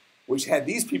 which had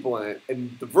these people in it,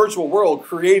 and the virtual world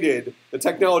created the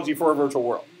technology for a virtual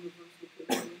world.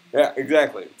 Yeah,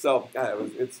 exactly. So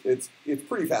it's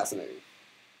pretty fascinating.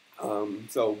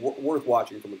 So worth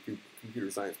watching from a computer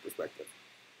science perspective.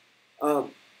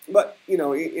 But you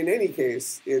know, in any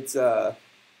case, it's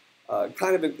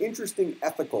kind of an interesting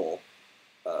ethical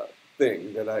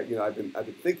thing that I've been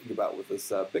thinking about with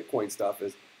this Bitcoin stuff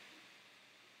is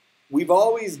we've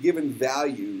always given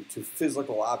value to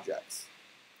physical objects,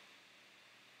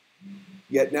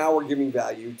 yet now we're giving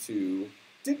value to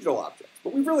digital objects.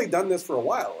 But we've really done this for a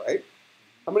while, right?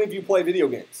 How many of you play video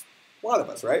games? A lot of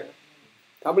us, right?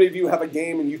 How many of you have a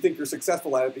game and you think you're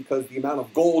successful at it because the amount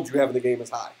of gold you have in the game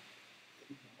is high?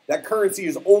 That currency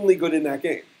is only good in that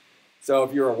game. So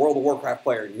if you're a World of Warcraft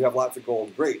player and you have lots of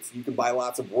gold, great. So you can buy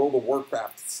lots of World of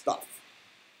Warcraft stuff,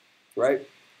 right?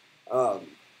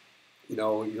 You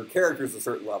know, your character's a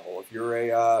certain level. If you're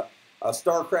a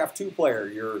StarCraft 2 player,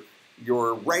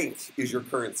 your rank is your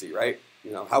currency, right? You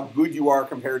know, how good you are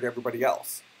compared to everybody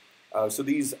else. So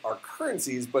these are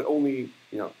currencies, but only,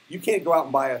 you know, you can't go out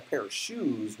and buy a pair of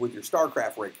shoes with your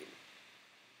StarCraft ranking.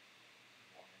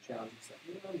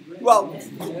 Well,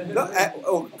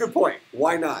 no, good point.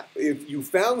 Why not? If you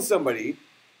found somebody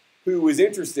who was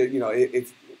interested, you know,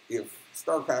 if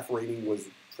StarCraft rating was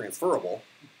transferable,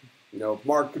 you know,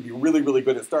 Mark could be really, really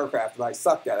good at StarCraft and I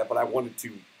sucked at it, but I wanted to,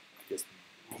 I guess,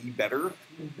 be better.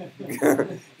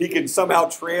 He can somehow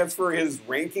transfer his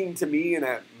ranking to me and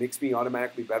that makes me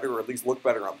automatically better or at least look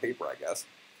better on paper, I guess.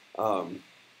 I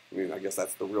mean, I guess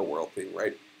that's the real world thing,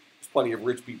 right? There's plenty of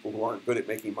rich people who aren't good at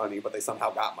making money, but they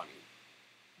somehow got money.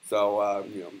 So,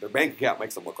 you know, their bank account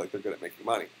makes them look like they're good at making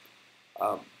money.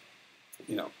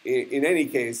 You know, in any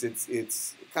case,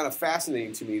 it's kind of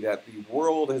fascinating to me that the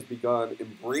world has begun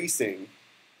embracing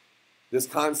this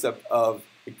concept of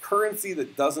a currency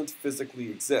that doesn't physically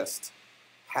exist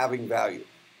having value.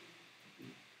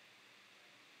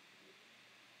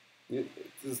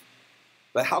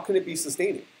 But how can it be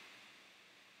sustaining?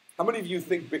 How many of you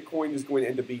think Bitcoin is going to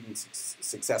end up being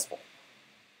successful?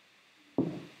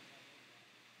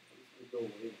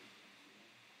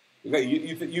 Okay,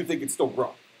 you think it's still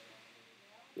growing?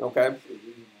 Okay.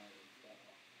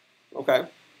 Okay.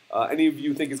 Any of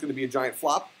you think it's going to be a giant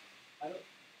flop? I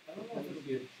don't know if it'll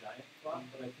be a giant flop,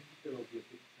 but I think there will be a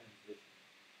big transition.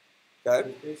 Okay.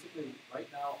 Because basically, right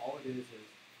now, all it is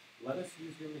let us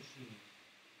use your machine,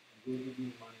 and we'll give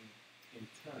you money in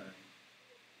turn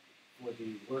for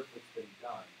the work that's been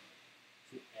done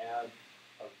to add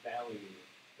a value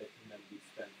that can then be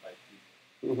spent by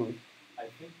people. Mm-hmm. I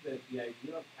think that the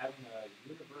idea of having a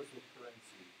universal currency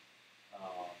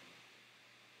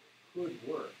could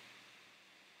work,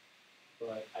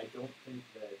 but I don't think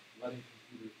that letting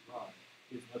computers run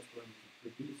is what's going to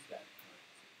produce that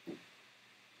currency.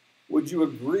 Would you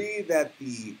agree that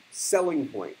the selling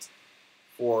point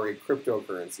for a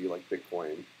cryptocurrency like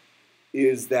Bitcoin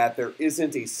is that there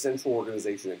isn't a central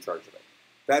organization in charge of it?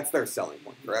 That's their selling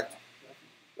point, correct?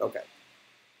 Okay.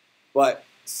 But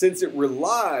since it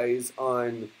relies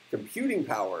on computing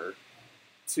power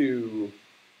to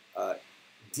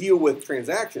deal with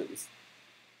transactions,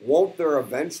 won't there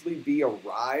eventually be a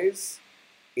rise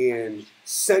in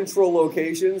central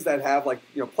locations that have, like,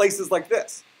 you know, places like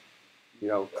this? You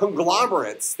know,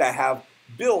 conglomerates that have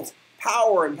built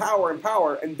power and power and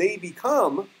power, and they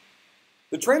become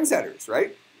the trendsetters,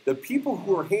 right? The people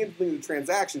who are handling the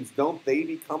transactions, don't they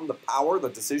become the power, the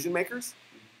decision makers?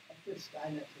 After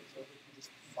Skynet takes over, you just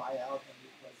buy out and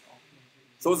replace all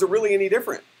things. So is it really any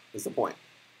different, is the point?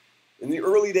 In the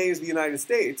early days of the United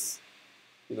States,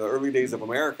 you know, the early days of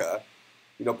America,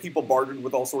 you know, people bartered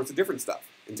with all sorts of different stuff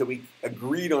until we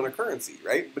agreed on a currency,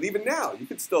 right? But even now, you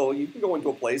can go into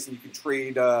a place and you can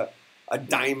trade a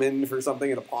diamond for something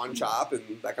in a pawn shop and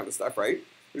that kind of stuff, right?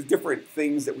 There's different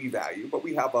things that we value, but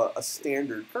we have a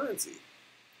standard currency.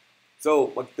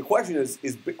 So like, the question is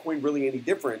Bitcoin really any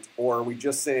different? Or are we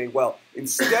just saying, well,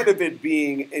 instead of it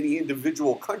being any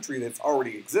individual country that's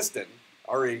already existing,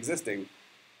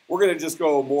 we're going to just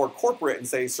go more corporate and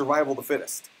say survival of the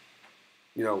fittest.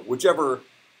 You know, whichever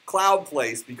cloud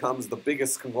place becomes the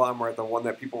biggest conglomerate, the one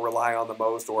that people rely on the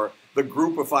most, or the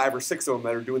group of 5 or 6 of them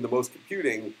that are doing the most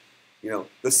computing,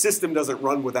 the system doesn't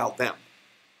run without them.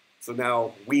 So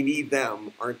now we need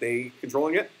them. Aren't they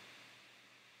controlling it?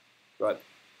 Go ahead.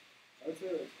 I would say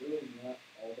that's really not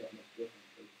all that much different.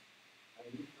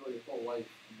 Because, you can go your whole life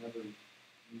and never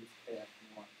use cash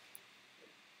once.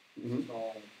 It's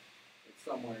all, it's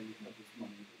somewhere you have this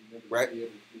money, but you never see it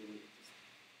or feel it. It's just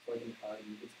swiping a card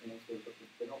and it gets transferred, but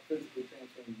they don't physically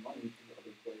transfer any money to the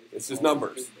other place. It's just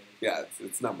numbers. Yeah,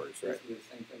 it's numbers, right? It's the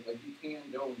same thing. Like, you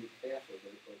can go and get cash with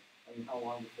it, but, how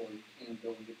long before you can go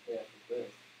and get cash with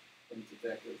this? And it's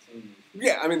exactly the same.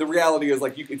 Yeah, the reality is,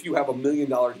 like, if you have $1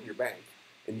 million in your bank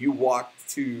and you walk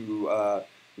to,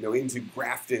 into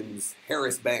Grafton's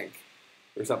Harris Bank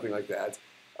or something like that,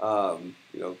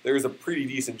 there's a pretty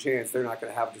decent chance they're not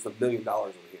going to have just $1 million in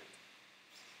hand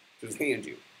to just hand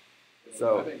you.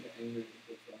 So, I think the anger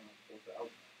goes out.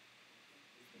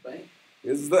 It's the bank.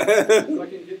 Is the if I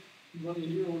can get money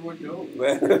here, where would go?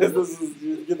 This is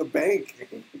you get the bank.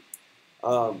 You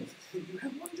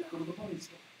have one job. Go to the money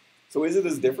store. So is it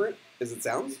as different as it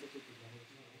sounds?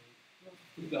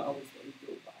 $2.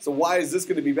 So why is this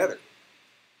going to be better?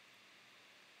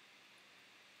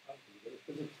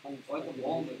 It's like a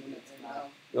moment when it's now.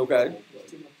 Okay.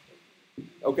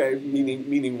 Okay,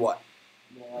 meaning what?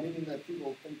 Meaning that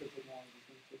people think that technology is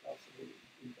going to take out, so they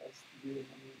invest real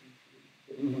money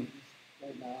into Bitcoins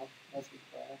right now as we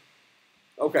crash.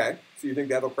 Okay, so you think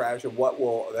that'll crash, and what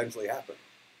will eventually happen?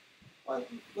 Well,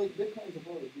 like Bitcoins will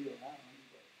probably be around,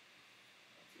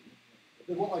 but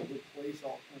they won't replace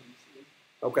all currency.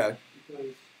 Okay.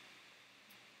 Because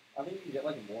I think you can get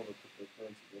more of a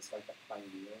cryptocurrency just like the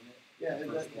pioneer in it. yeah,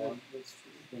 that's true. It's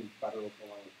been better with the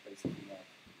line replacing that.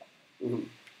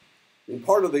 And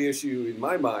part of the issue in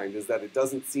my mind is that it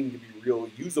doesn't seem to be real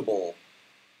usable.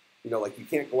 You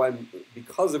can't go on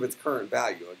because of its current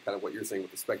value, like kind of what you're saying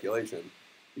with the speculation.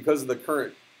 Because of the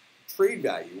current trade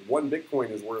value, one Bitcoin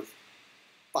is worth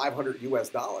 $500 US.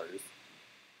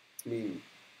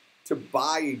 To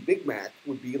buy a Big Mac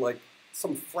would be like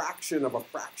some fraction of a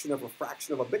fraction of a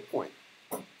fraction of a Bitcoin.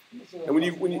 And when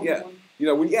you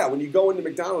go into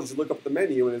McDonald's, you look up the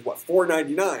menu and it's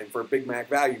 $4.99 for a Big Mac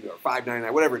value meal, or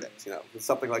 $5.99, whatever it is, it's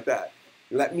something like that.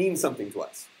 That means something to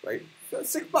us, right? So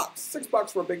 $6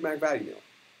 for a Big Mac value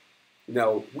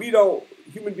meal.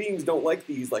 Human beings don't like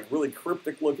these really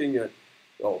cryptic looking,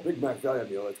 Big Mac value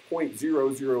meal, it's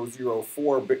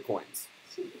 0.0004 Bitcoins.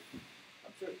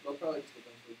 I'm sure they'll probably just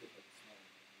eventually get smaller.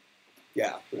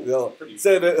 Yeah, they'll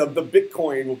say that the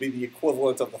Bitcoin will be the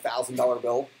equivalent of the $1,000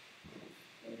 bill.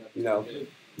 Yeah,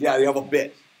 they have a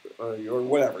bit or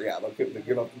whatever. Yeah, they'll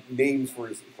give up names for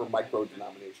micro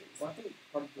denominations. Well, I think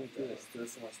part of the thing too is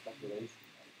there's so much speculation.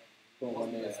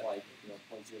 One minute it's 0.004, and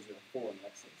the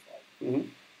next it's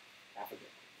half a bit.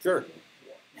 Sure.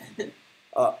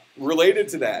 Related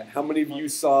to that, how many of you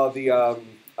saw the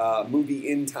movie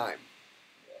In Time?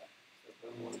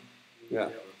 Yeah.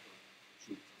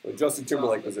 Justin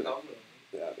Timberlake was in it.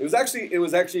 Yeah, it was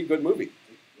actually a good movie.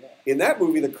 In that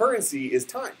movie, the currency is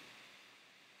time.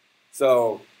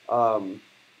 So, I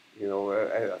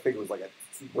think it was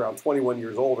around 21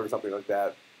 years old or something like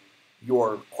that.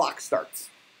 Your clock starts,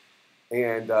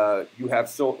 and you have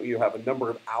a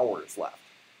number of hours left.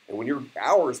 And when your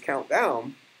hours count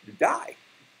down, you die.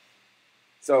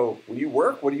 So when you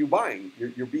work, what are you buying?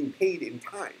 You're being paid in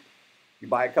time. You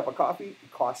buy a cup of coffee,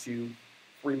 it costs you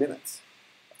 3 minutes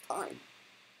of time.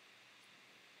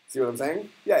 See what I'm saying?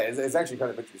 Yeah, it's actually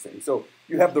kind of interesting. So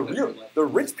you have the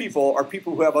rich people are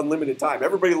people who have unlimited time.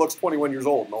 Everybody looks 21 years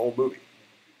old in the whole movie.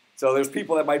 So there's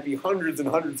people that might be hundreds and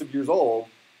hundreds of years old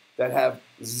that have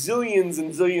zillions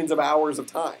and zillions of hours of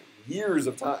time, years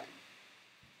of time,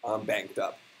 banked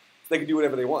up. So they can do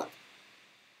whatever they want.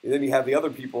 And then you have the other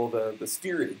people, the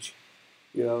steerage,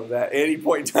 that at any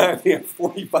point in time they have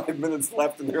 45 minutes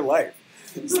left in their life.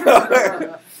 So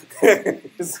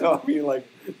I mean,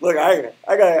 look, I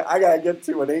gotta get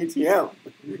to an ATM.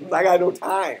 I got no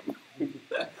time.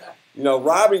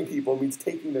 Robbing people means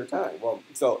taking their time. Well,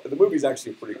 so the movie's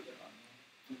actually a pretty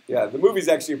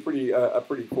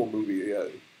cool movie.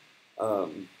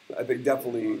 I think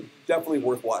definitely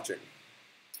worth watching.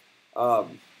 But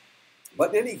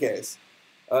in any case,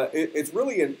 it's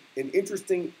really an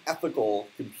interesting ethical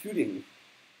computing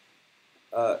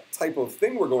type of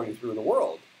thing we're going through in the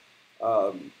world.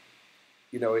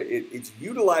 It's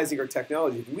utilizing our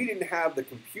technology. If we didn't have the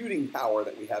computing power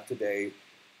that we have today,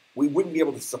 we wouldn't be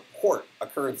able to support a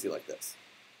currency like this.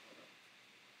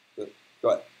 Go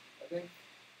ahead. I think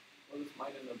what this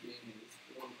might end up being is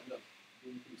it'll end up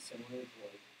being pretty similar to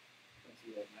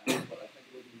currency right now, but I think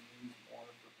it would be used more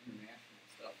for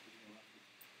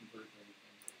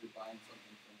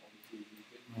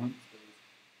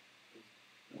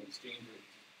exchange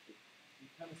rates. You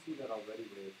kind of see that already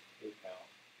with PayPal.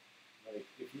 Like,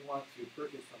 if you want to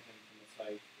purchase something from a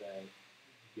site that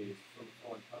is from a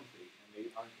foreign country and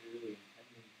they aren't really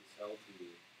intending to sell to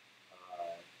you,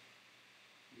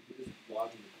 you could just log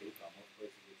into PayPal. Most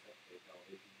places accept PayPal.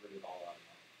 They convert it all out of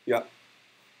money. Yeah.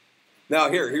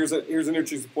 Now here's an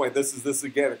interesting point. This is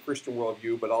again a Christian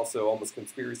worldview, but also almost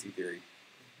conspiracy theory.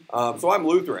 So I'm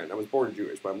Lutheran. I was born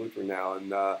Jewish, but I'm Lutheran now,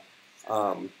 and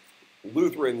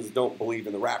Lutherans don't believe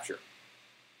in the rapture.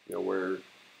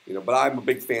 But I'm a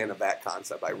big fan of that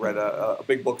concept. I read a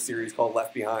big book series called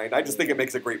Left Behind. I just think it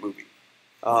makes a great movie.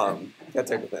 That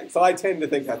type of thing. So I tend to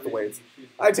think that's the way it's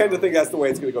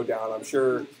going to go down. I'm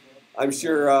sure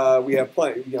we have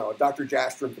plenty. Dr.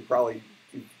 Jastrom could probably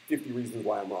do 50 reasons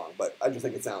why I'm wrong, but I just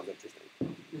think it sounds interesting.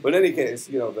 But in any case,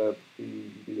 the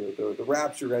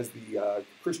rapture, as the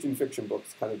Christian fiction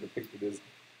books kind of depicted, as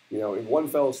in one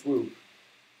fell swoop,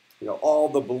 all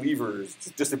the believers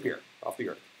just disappear off the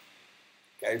earth.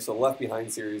 Okay, so the Left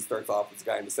Behind series starts off with this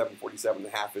guy in the 747,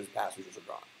 and half his passengers are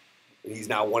gone, and he's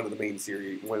now one of the main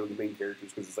characters,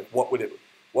 because it's like, what would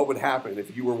happen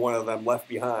if you were one of them left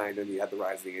behind, and you had the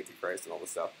rise of the Antichrist and all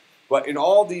this stuff. But in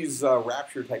all these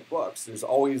rapture type books, there's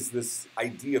always this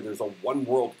idea there's a one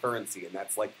world currency, and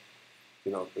that's like,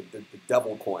 the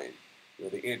devil coin.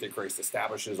 The Antichrist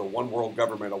establishes a one world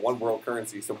government, a one world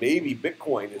currency. So maybe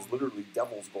Bitcoin is literally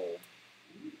devil's gold,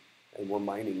 and we're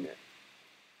mining it.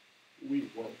 Is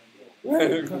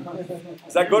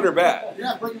that good or bad?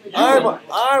 Yeah,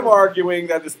 I'm arguing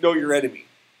that it's know your enemy.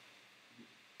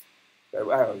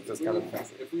 It's just kind of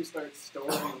fascinating. If we start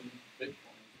storing Bitcoin with a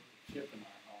chip in our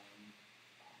home,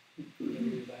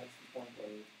 maybe that's the point where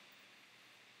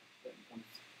that becomes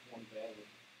one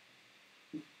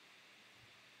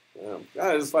value. Yeah,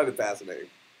 I just find it fascinating.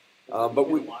 But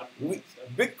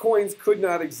Bitcoins could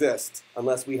not exist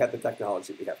unless we had the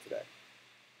technology we have today.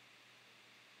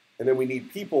 And then we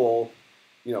need people,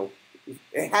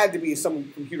 it had to be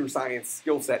some computer science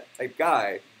skill set type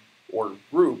guy or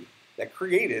group that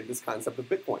created this concept of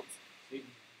Bitcoins.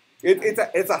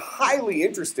 It's a highly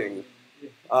interesting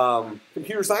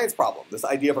computer science problem, this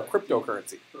idea of a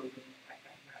cryptocurrency.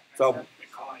 So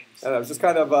it's just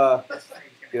kind of,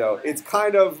 it's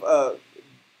kind of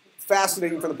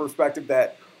fascinating from the perspective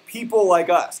that people like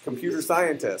us, computer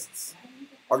scientists,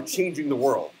 are changing the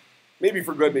world. Maybe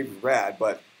for good, maybe for bad,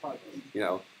 but,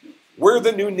 we're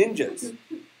the new ninjas.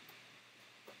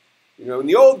 In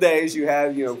the old days, you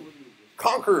had,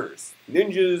 conquerors,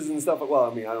 ninjas and stuff.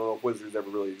 Well, I don't know if wizards ever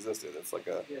really existed. It's like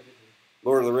a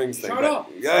Lord of the Rings thing. Shut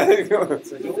up! Yeah,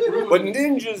 but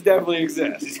ninjas definitely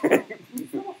exist.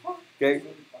 Okay?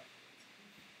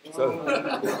 So,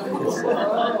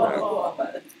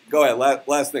 go ahead.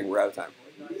 Last thing. We're out of time.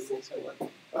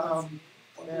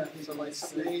 So like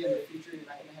someday in the future, you're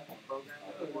not going to have a program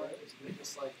anymore. It's going to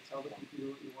just like tell the computer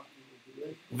what you want people to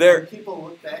do. And people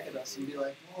look back at us and be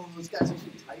like, "Oh, those guys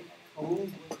actually type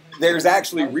code." There's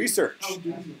actually research.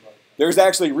 There's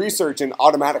actually research in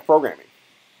automatic programming,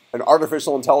 and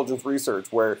artificial intelligence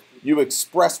research, where you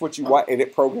express what you want and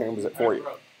it programs it for you.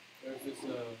 There's this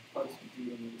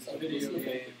video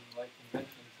game like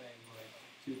convention thing like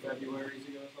 2 Februaries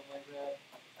ago, something like that,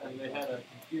 and they had a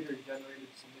computer generated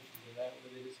submission to that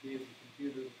where they just gave the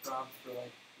computer the prompts for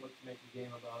like what to make the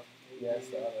game about. Yes,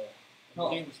 the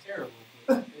game was terrible,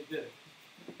 but it did it.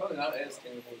 Probably not as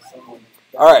terrible as someone.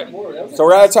 All right, so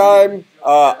we're out of time.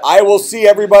 I will see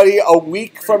everybody a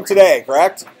week from today,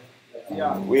 correct?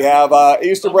 Yeah. We have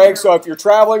Easter break, so if you're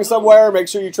traveling somewhere, make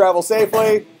sure you travel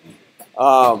safely.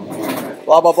 Blah,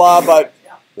 blah, blah, but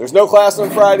there's no class on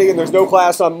Friday and there's no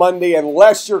class on Monday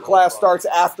unless your class starts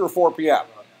after 4 p.m.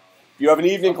 If you have an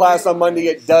evening class on Monday,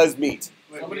 it does meet.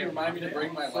 Somebody remind me to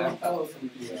bring my laptop.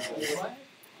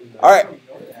 All right.